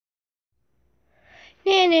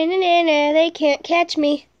Na na na na na, they can't catch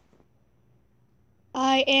me.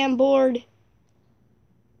 I am bored.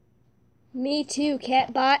 Me too,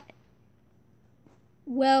 Catbot.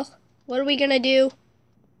 Well, what are we gonna do?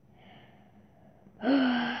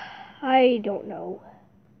 I don't know.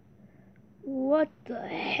 What the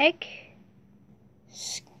heck?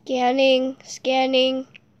 Scanning.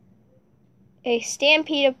 A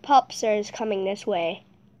stampede of pups is coming this way.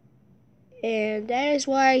 And that is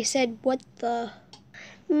why I said, what the?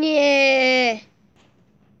 Yeah.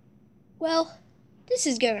 Well, this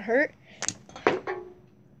is gonna hurt.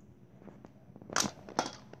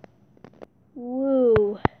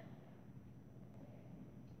 Woo.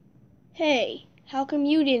 Hey, how come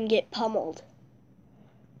you didn't get pummeled?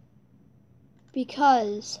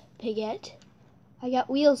 Because, Pigette, I got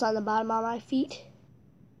wheels on the bottom of my feet.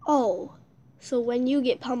 Oh, so when you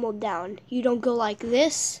get pummeled down, you don't go like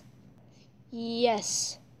this?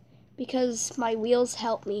 Yes, because my wheels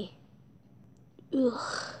help me.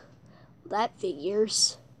 Ugh, that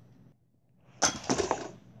figures.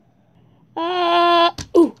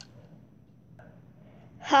 Ooh.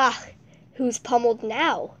 Ha, who's pummeled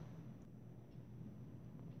now?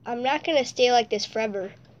 I'm not gonna stay like this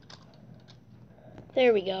forever.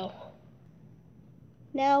 There we go.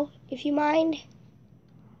 Now, if you mind,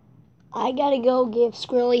 I gotta go give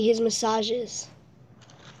Squirrely his massages.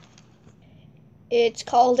 It's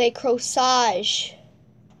called a croissage.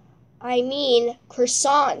 I mean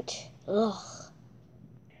croissant. Ugh.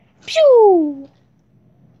 Pew!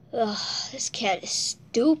 Ugh, this cat is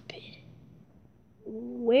stupid.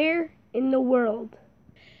 Where in the world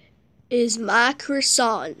is my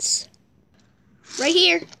croissants? Right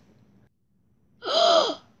here.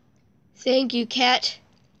 Thank you, cat.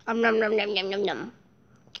 Nom nom nom nom nom nom.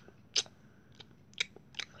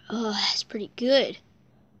 Oh, that's pretty good.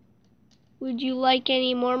 Would you like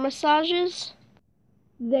any more massages?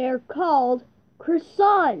 They're called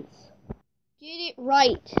croissants. Get it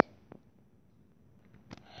right.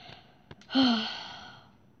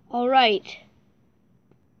 All right.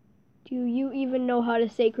 Do you even know how to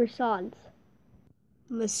say croissants?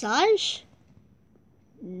 Massage?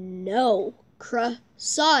 No,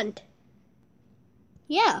 croissant.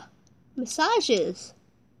 Yeah, massages.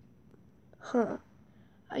 Huh.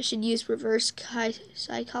 I should use reverse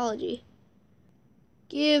psychology.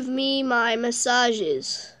 Give me my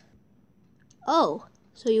massages. Oh,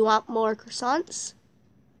 so you want more croissants?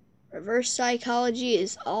 Reverse psychology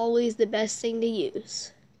is always the best thing to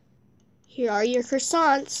use. Here are your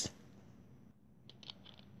croissants.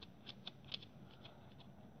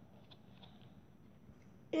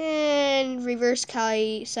 And reverse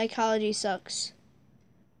psychology sucks.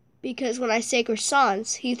 Because when I say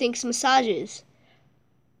croissants, he thinks massages.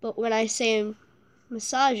 But when I say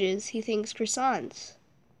massages, he thinks croissants.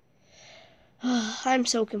 I'm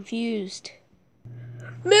so confused.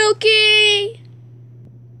 Milky!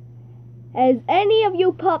 Has any of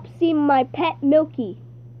you pups seen my pet Milky?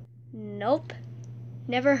 Nope.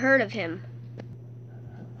 Never heard of him.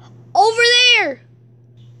 Over there!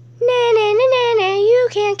 Na na na na na, you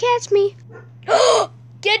can't catch me.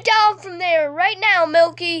 Get down from there right now,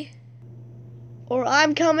 Milky. Or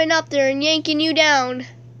I'm coming up there and yanking you down.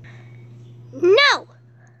 No!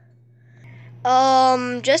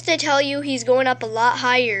 Just to tell you, he's going up a lot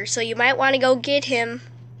higher, so you might want to go get him.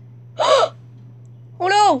 Oh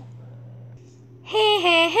no!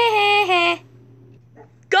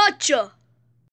 Gotcha!